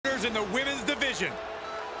competitors in the women's division.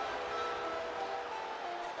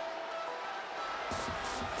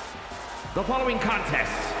 The following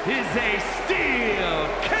contest is a steel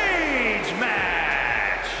cage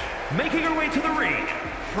match. Making her way to the ring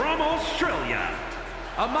from Australia,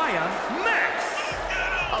 Nia Jax.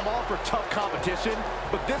 I'm all for tough competition,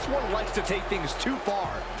 but this one likes to take things too far.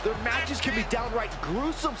 Their matches can be downright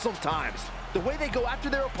gruesome sometimes, the way they go after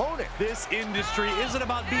their opponent. This industry isn't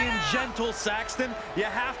about being gentle, Saxton. You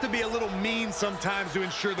have to be a little mean sometimes to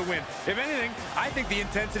ensure the win. If anything, I think the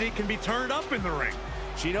intensity can be turned up in the ring.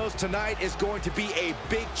 She knows tonight is going to be a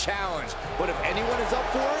big challenge, but if anyone is up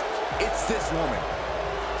for it, it's this woman.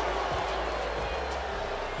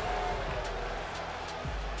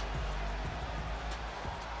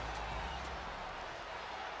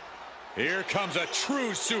 Here comes a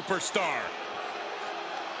true superstar.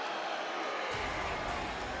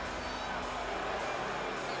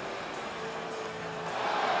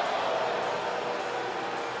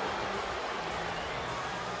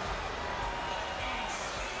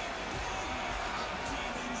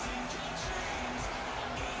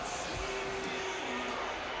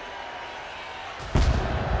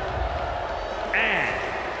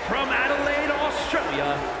 From Adelaide,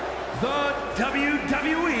 Australia, the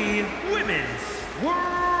WWE Women's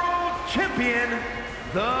World Champion,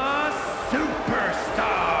 the Superstar.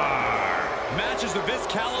 Matches of this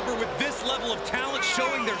caliber with this level of talent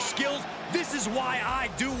showing their skills, this is why I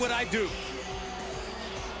do what I do.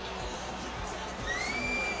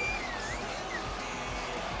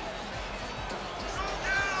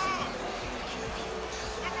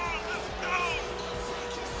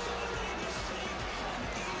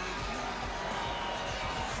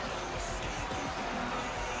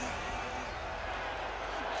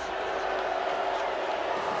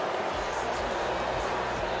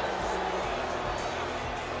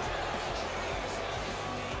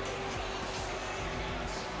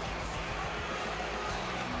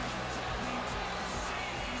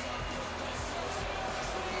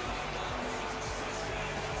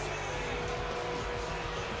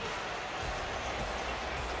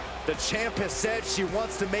 The champ has said she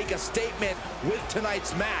wants to make a statement with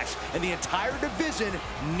tonight's match, and the entire division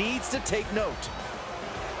needs to take note.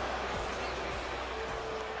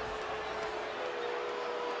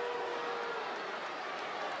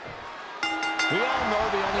 We all know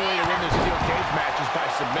the only way to win this steel cage match is by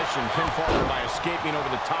submission, pinfall, or by escaping over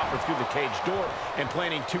the top or through the cage door and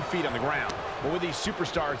planting 2 feet on the ground. But with these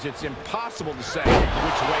superstars, it's impossible to say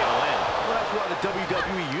which way it'll end. Well, that's why the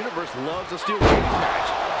WWE Universe loves a steel cage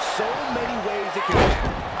match. So many ways it can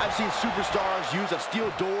end. I've seen superstars use a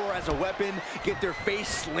steel door as a weapon, get their face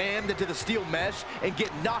slammed into the steel mesh, and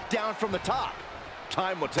get knocked down from the top.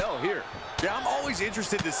 Time will tell here. Yeah, I'm always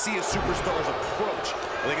interested to see a superstar's approach.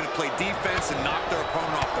 Are they going to play defense and knock their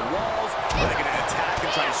opponent off the walls? Are they going to attack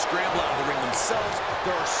and try to scramble out of the ring themselves?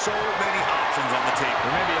 There are so many options on the table.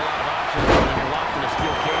 There may be a lot of options, but when you're locked in a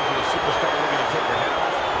steel cage with a superstar looking to take your head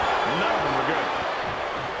off, none of them are good.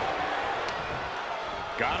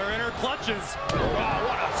 Got her in her clutches. Oh,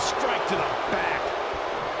 what a strike to the back.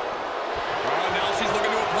 Oh, now she's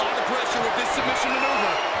looking to apply the pressure with this submission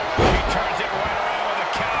maneuver. She turns it right around with a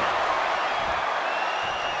counter.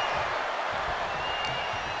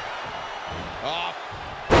 Oh,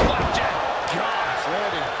 flapjack. Gosh,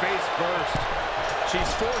 landing face first.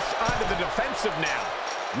 She's forced onto the defensive now.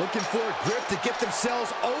 Looking for a grip to get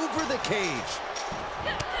themselves over the cage.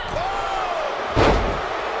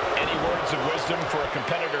 Any words of wisdom for a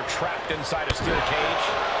competitor trapped inside a steel cage?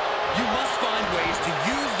 You must find ways to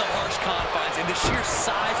use the harsh confines and the sheer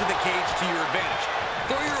size of the cage to your advantage.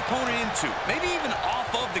 Throw your opponent into, maybe even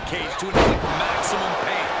off of the cage to inflict maximum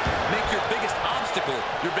pain. Make your biggest obstacle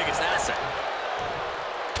your biggest asset.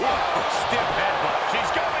 Whoa, stiff headbutt.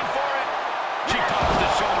 She's going for it. She pops the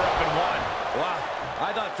shoulder up and one. Wow,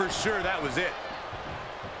 I thought for sure that was it.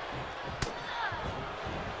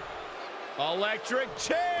 Electric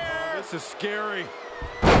chair. Oh, this is scary.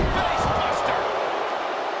 Face buster.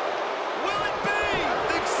 Will it be? I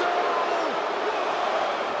think so.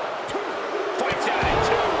 Fights out at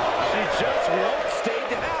 2. She just won't stay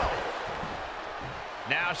down.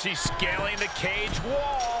 Now she's scaling the cage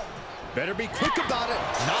wall. Better be quick about it.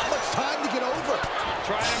 Not much time to get over.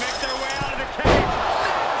 Trying to make their way out of the cage.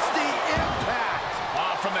 Nasty impact.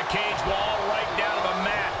 Off from the cage wall, right down to the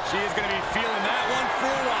mat. She is going to be feeling that one for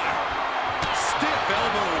a while. Stiff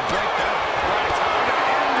elbow will break that. Right, time to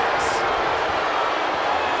end this.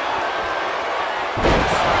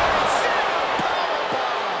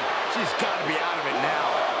 She's got to be out of it now.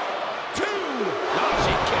 2. Oh,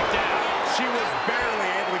 she kicked out. She was barely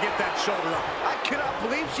able to get that shoulder up. I cannot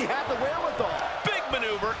believe she had the wherewithal. Big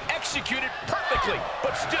maneuver, executed perfectly,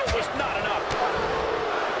 but still was not enough.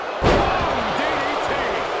 DDT.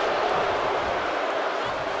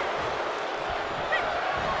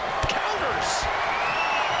 Counters.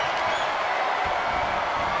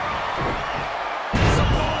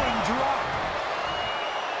 Samoan drop.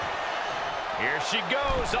 Here she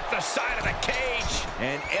goes up the side of the cage.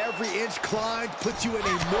 And every inch climbed puts you in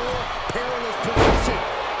a more perilous position.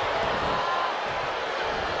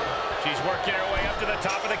 She's working her way up to the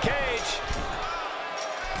top of the cage.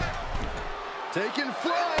 Taking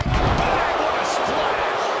flight. Oh, what a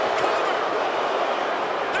splash. Cover.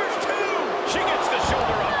 There's two. She gets the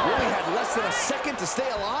shoulder up. Really had less than a second to stay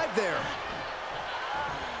alive there.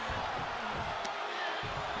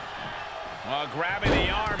 Grabbing the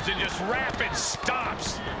arms and just rapid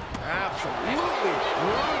stops. Absolutely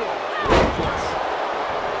brutal.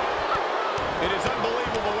 It is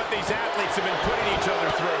unbelievable what these athletes have been putting each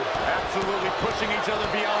other through. Absolutely pushing each other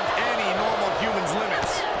beyond any normal human's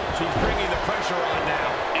limits. She's bringing the pressure on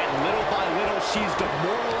now. And little by little, she's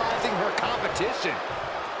demoralizing her competition.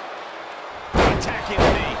 Attacking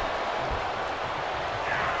the knee.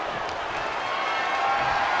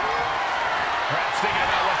 Perhaps thinking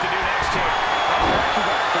about what to do next here.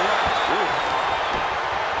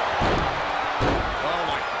 Oh,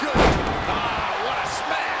 my goodness. Ah, what a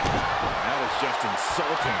smash. That was just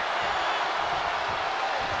insulting.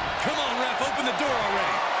 Come on, ref, open the door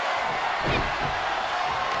already.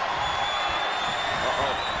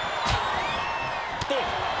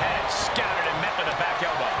 Head scouted and met with a back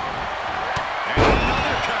elbow. And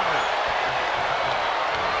another counter.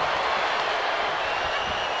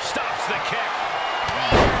 Stops the kick.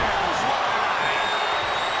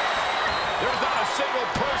 There's not a single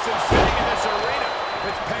person sitting in this arena.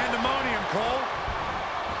 It's pandemonium, Cole.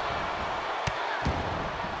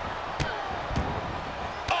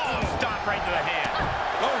 Oh, stop right to the hand.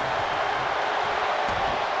 Oh.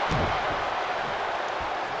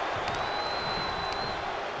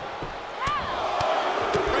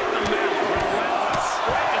 Right in the mouth. Relentless.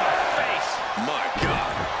 Right in the face. My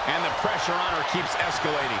God. And the pressure on her keeps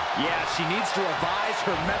escalating. Yeah, she needs to revise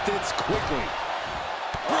her methods quickly.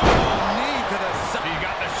 Knee to the side. You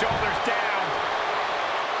got the shoulders down.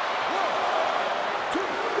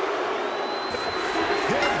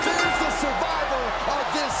 And there's the survivor of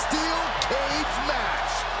this steel cage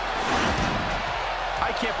match.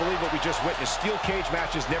 I can't believe what we just witnessed. Steel cage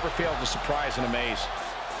matches never fail to surprise and amaze.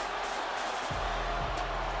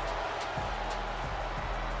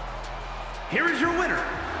 Here is your winner,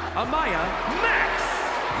 Nia Jax.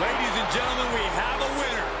 Ladies and gentlemen, we have a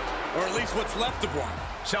winner. Or at least what's left of one.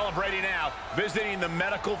 Celebrating now, visiting the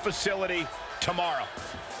medical facility tomorrow.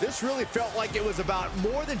 This really felt like it was about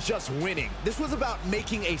more than just winning. This was about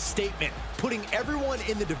making a statement, putting everyone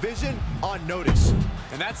in the division on notice.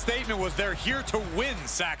 And that statement was they're here to win,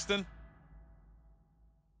 Saxton.